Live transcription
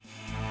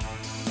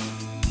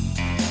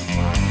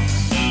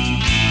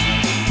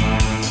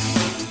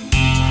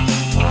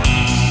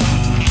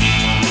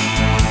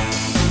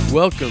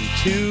Welcome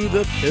to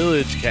the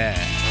Pillagecast.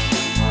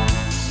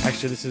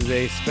 Actually, this is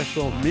a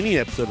special mini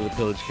episode of the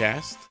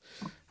Pillagecast.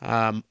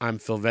 I'm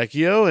Phil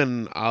Vecchio,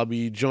 and I'll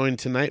be joined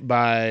tonight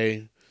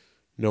by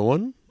no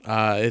one.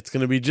 It's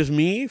going to be just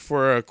me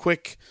for a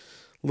quick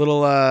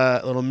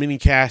little mini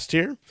cast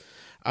here.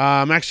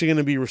 I'm actually going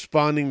to be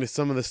responding to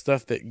some of the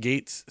stuff that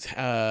Gates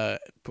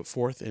put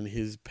forth in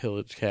his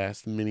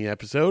Pillagecast mini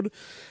episode,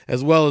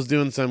 as well as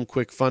doing some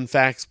quick fun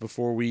facts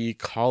before we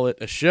call it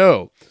a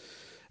show.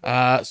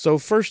 So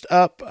first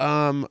up,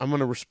 I'm going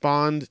to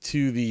respond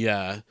to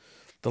the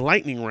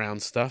lightning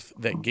round stuff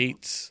that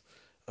Gates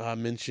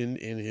mentioned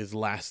in his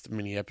last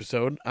mini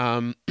episode.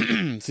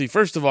 See,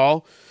 first of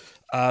all,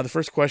 the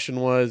first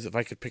question was if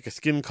I could pick a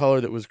skin color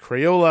that was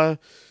Crayola,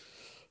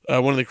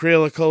 one of the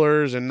Crayola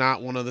colors and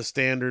not one of the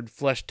standard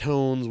flesh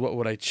tones, what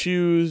would I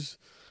choose?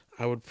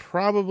 I would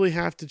probably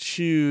have to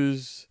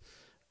choose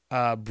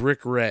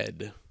brick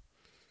red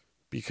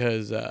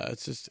because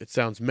it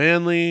sounds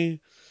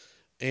manly.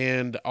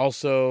 And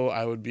also,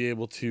 I would be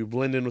able to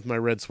blend in with my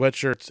red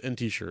sweatshirts and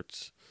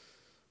t-shirts,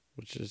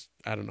 which is,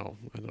 I don't know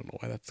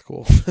why that's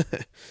cool.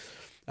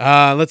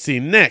 Let's see.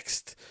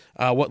 Next,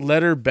 what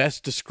letter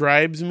best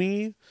describes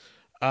me?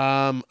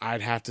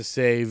 I'd have to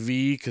say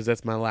V because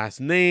that's my last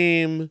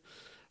name.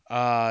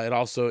 It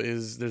also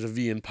is, there's a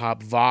V in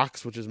Pop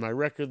Vox, which is my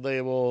record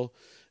label,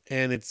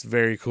 and it's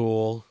very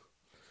cool.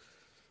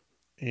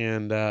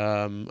 And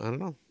I don't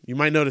know. You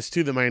might notice,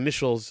 too, that my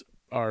initials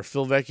are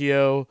Phil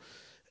Vecchio,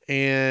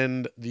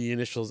 and the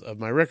initials of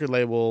my record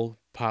label,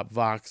 Pop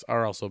Vox,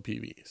 are also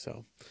PV.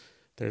 So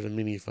there's a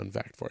mini fun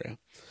fact for you.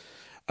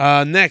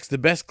 Next, the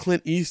best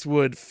Clint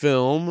Eastwood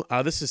film.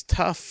 This is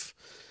tough.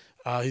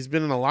 He's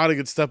been in a lot of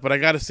good stuff, but I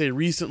got to say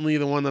recently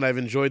the one that I've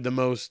enjoyed the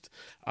most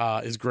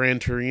is Gran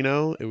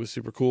Torino. It was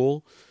super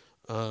cool.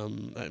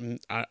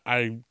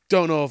 I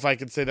don't know if I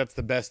could say that's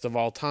the best of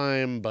all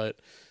time, but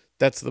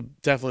that's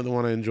definitely the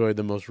one I enjoyed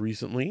the most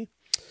recently.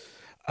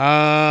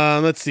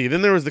 Let's see.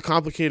 Then there was the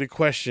complicated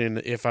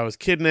question: if I was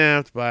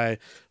kidnapped by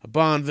a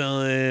Bond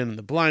villain and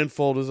the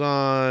blindfold was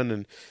on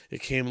and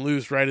it came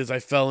loose right as I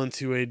fell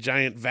into a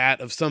giant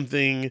vat of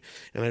something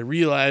and I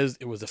realized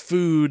it was a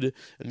food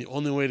and the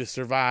only way to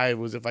survive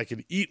was if I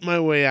could eat my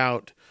way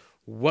out,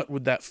 what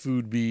would that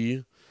food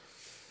be?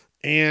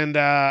 And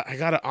I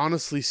gotta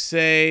honestly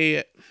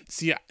say,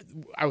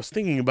 I was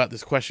thinking about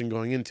this question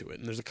going into it,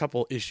 and there's a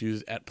couple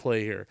issues at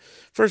play here.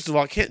 First of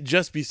all, it can't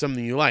just be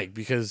something you like,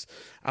 because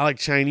I like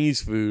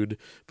Chinese food,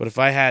 but if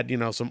I had,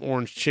 some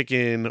orange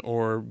chicken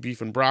or beef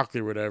and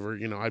broccoli or whatever,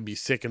 I'd be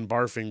sick and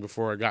barfing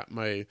before I got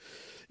a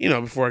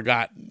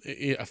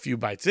few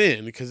bites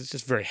in, because it's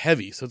just very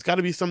heavy. So it's got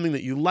to be something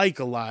that you like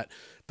a lot,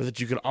 but that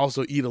you could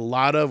also eat a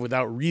lot of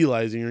without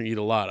realizing you're eating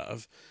a lot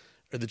of.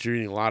 Or that you're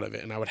eating a lot of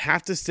it. And I would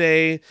have to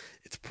say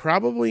it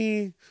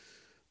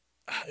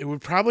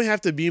would probably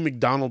have to be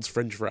McDonald's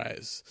French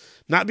fries.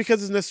 Not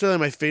because it's necessarily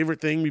my favorite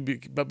thing,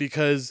 but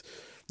because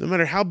no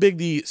matter how big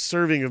the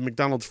serving of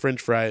McDonald's French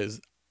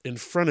fries in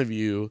front of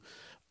you,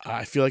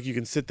 I feel like you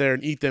can sit there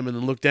and eat them and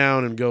then look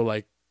down and go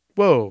like,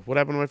 whoa, what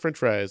happened to my French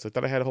fries? I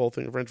thought I had a whole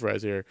thing of French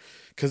fries here.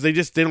 Because they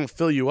don't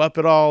fill you up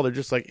at all. They're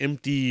just like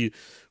empty,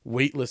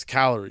 weightless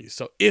calories.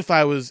 So if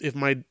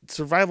my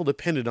survival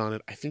depended on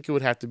it, I think it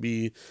would have to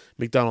be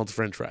McDonald's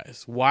French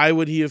fries. Why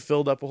would he have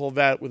filled up a whole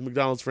vat with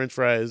McDonald's French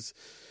fries?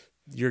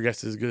 Your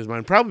guess is as good as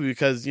mine. Probably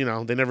because, they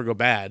never go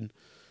bad.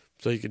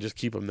 So you could just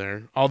keep them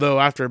there.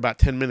 Although after about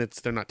 10 minutes,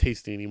 they're not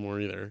tasty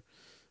anymore either.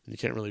 You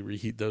can't really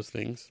reheat those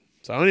things.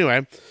 So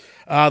anyway,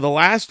 the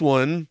last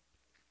one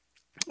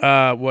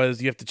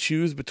was you have to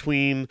choose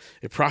between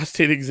a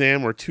prostate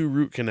exam or 2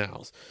 root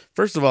canals.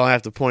 First of all, I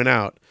have to point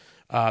out,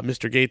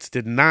 Mr. Gates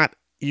did not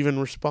even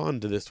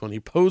respond to this one. He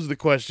posed the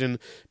question,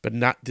 but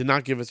did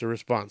not give us a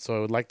response. So I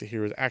would like to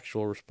hear his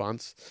actual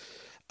response.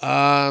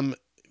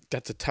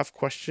 That's a tough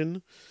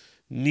question.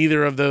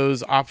 Neither of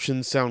those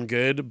options sound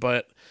good,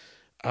 but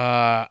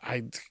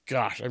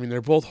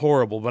they're both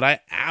horrible. But I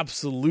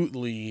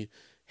absolutely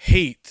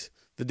hate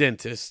the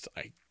dentist.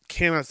 I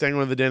cannot stand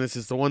going to the dentist.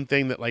 It's the one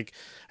thing that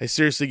I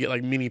seriously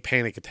get mini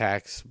panic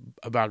attacks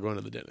about going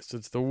to the dentist.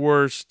 It's the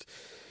worst.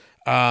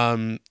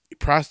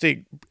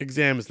 Prostate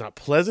exam is not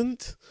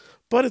pleasant,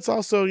 but it's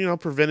also,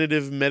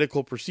 preventative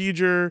medical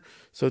procedure.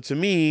 So to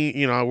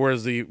me,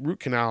 whereas the root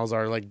canals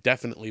are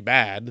definitely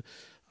bad,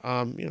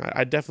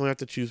 I definitely have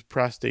to choose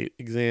prostate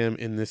exam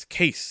in this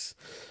case.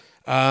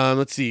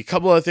 Let's see. A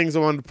couple other things I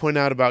wanted to point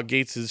out about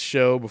Gates's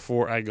show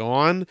before I go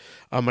on.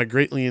 I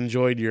greatly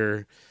enjoyed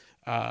your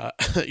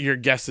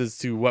guesses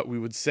to what we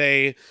would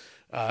say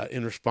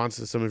in response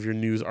to some of your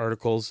news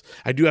articles.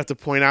 I do have to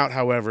point out,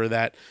 however,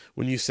 that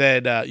when you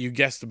said you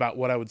guessed about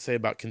what I would say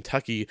about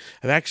Kentucky,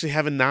 I've actually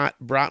haven't not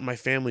brought my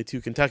family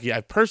to Kentucky.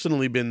 I've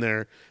personally been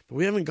there, but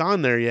we haven't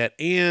gone there yet.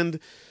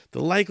 And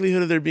the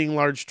likelihood of there being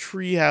large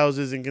tree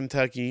houses in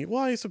Kentucky,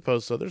 well, I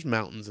suppose so. There's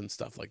mountains and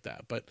stuff like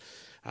that. But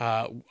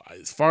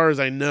as far as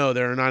I know,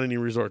 there are not any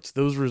resorts.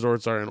 Those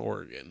resorts are in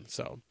Oregon.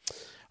 So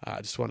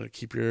I just wanted to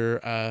keep your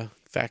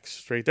facts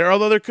straight there.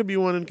 Although there could be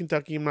one in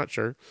Kentucky, I'm not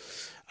sure.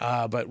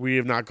 But we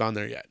have not gone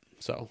there yet.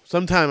 So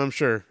sometime I'm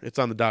sure it's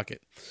on the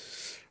docket.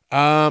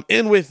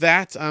 And with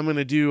that, I'm going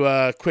to do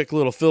a quick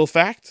little Phil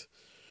fact.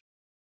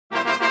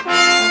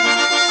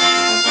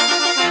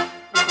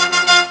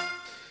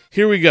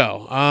 Here we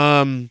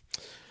go.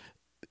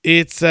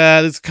 It's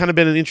kind of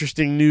been an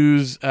interesting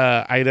news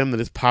item that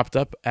has popped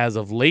up as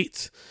of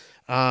late.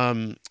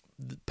 The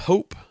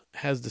Pope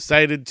has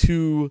decided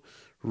to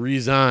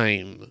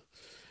resign.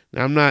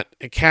 Now, I'm not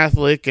a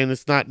Catholic, and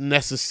it's not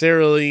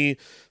necessarily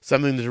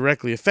something that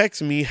directly affects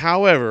me.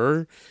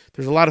 However,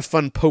 there's a lot of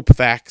fun Pope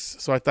facts,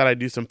 so I thought I'd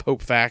do some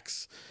Pope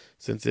facts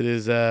since it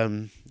is,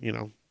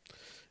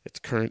 it's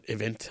current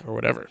event or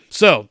whatever.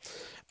 So,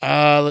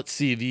 let's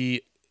see.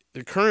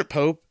 The current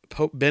Pope,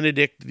 Pope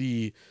Benedict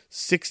the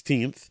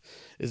 16th,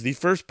 is the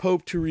first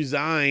Pope to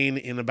resign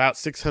in about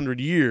 600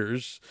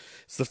 years.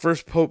 It's the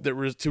first Pope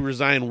that to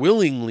resign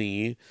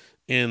willingly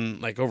in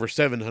like over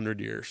 700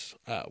 years,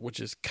 which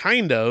is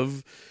kind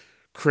of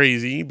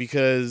crazy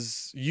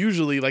because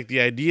usually like the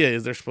idea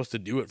is they're supposed to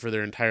do it for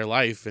their entire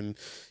life, and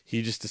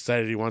he just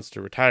decided he wants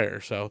to retire.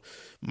 So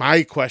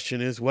my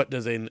question is, what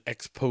does an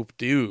ex-Pope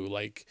do?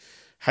 Like,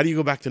 how do you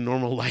go back to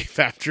normal life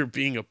after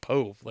being a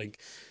Pope?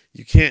 Like,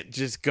 you can't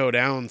just go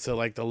down to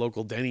like the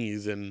local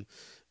Denny's and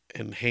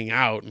hang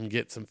out and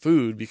get some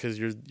food because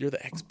you're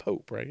the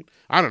ex-Pope, right?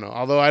 I don't know.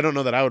 Although I don't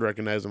know that I would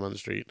recognize him on the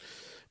street,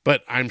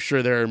 but I'm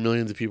sure there are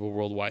millions of people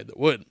worldwide that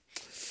would.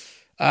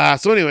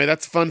 So anyway,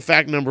 that's fun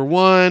fact number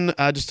one.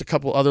 Just a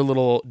couple other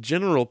little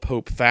general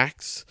Pope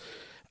facts.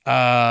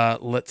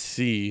 Let's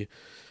see.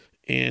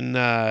 In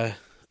the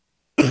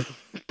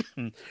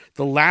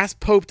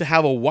last Pope to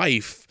have a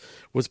wife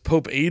was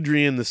Pope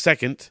Adrian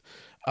II.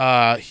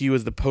 He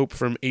was the Pope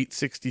from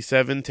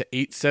 867 to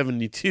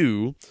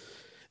 872.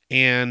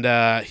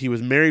 And he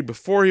was married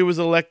before he was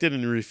elected,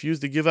 and he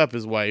refused to give up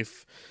his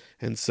wife.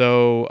 And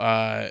so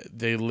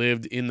they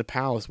lived in the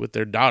palace with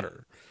their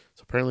daughter.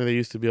 So apparently they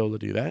used to be able to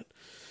do that.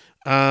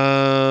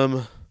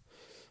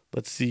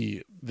 Let's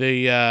see.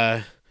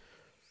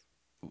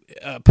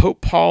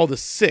 Pope Paul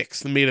VI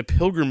made a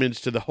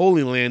pilgrimage to the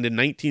Holy Land in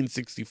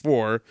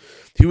 1964.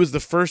 He was the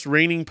first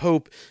reigning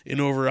pope in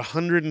over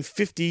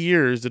 150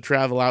 years to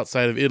travel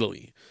outside of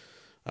Italy.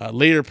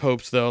 Later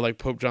popes, though, like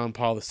Pope John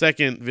Paul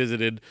II,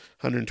 visited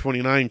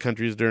 129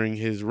 countries during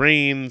his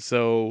reign,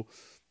 so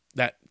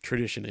that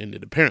tradition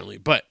ended, apparently.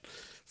 But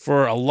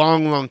for a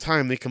long, long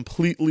time, they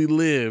completely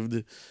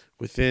lived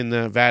within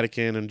the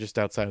Vatican and just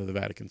outside of the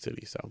Vatican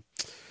City. So,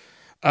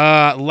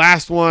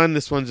 last one.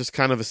 This one's just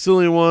kind of a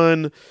silly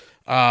one.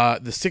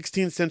 The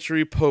 16th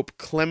century Pope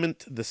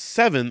Clement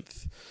VII,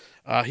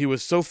 he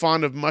was so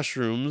fond of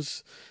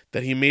mushrooms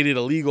that he made it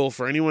illegal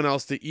for anyone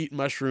else to eat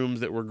mushrooms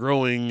that were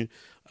growing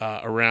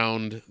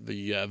around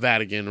the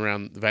Vatican,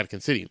 around the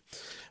Vatican City.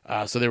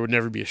 So there would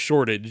never be a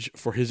shortage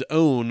for his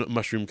own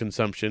mushroom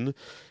consumption.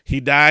 He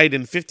died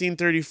in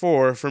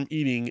 1534 from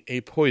eating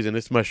a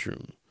poisonous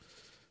mushroom.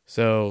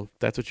 So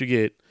that's what you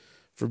get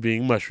for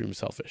being mushroom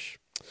selfish.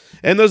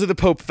 And those are the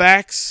Pope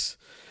facts.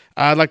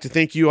 I'd like to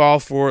thank you all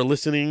for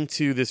listening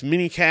to this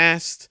mini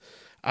cast.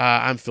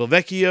 I'm Phil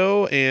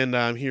Vecchio, and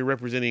I'm here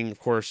representing, of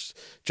course,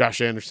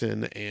 Josh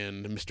Anderson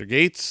and Mr.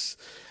 Gates.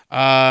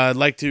 I'd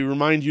like to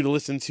remind you to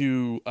listen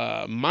to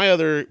my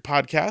other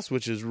podcast,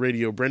 which is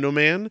Radio Brendo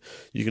Man.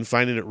 You can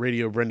find it at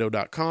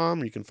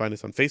radiobrendo.com. You can find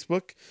us on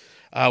Facebook.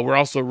 We're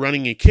also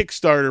running a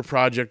Kickstarter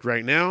project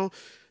right now.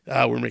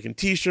 We're making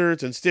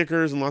t-shirts and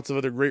stickers and lots of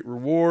other great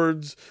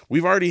rewards.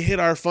 We've already hit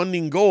our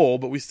funding goal,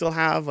 but we still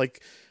have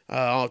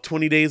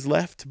 20 days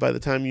left by the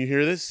time you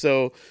hear this.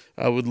 So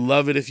I would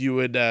love it if you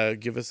would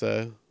give us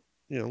a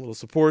little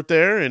support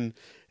there, and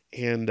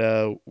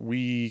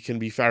we can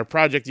be our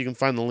project. You can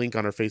find the link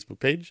on our Facebook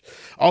page.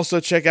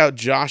 Also, check out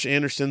Josh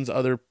Anderson's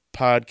other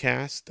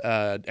podcast,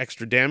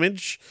 Extra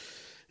Damage.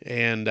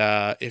 And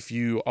if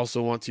you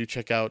also want to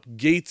check out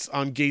Gates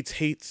on Gates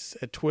Hates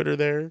at Twitter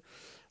there,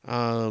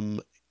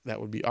 that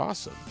would be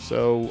awesome.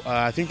 So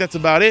I think that's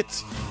about it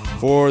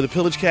for the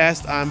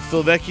Pillagecast. I'm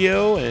Phil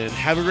Vecchio, and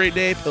have a great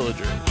day,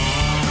 Pillager.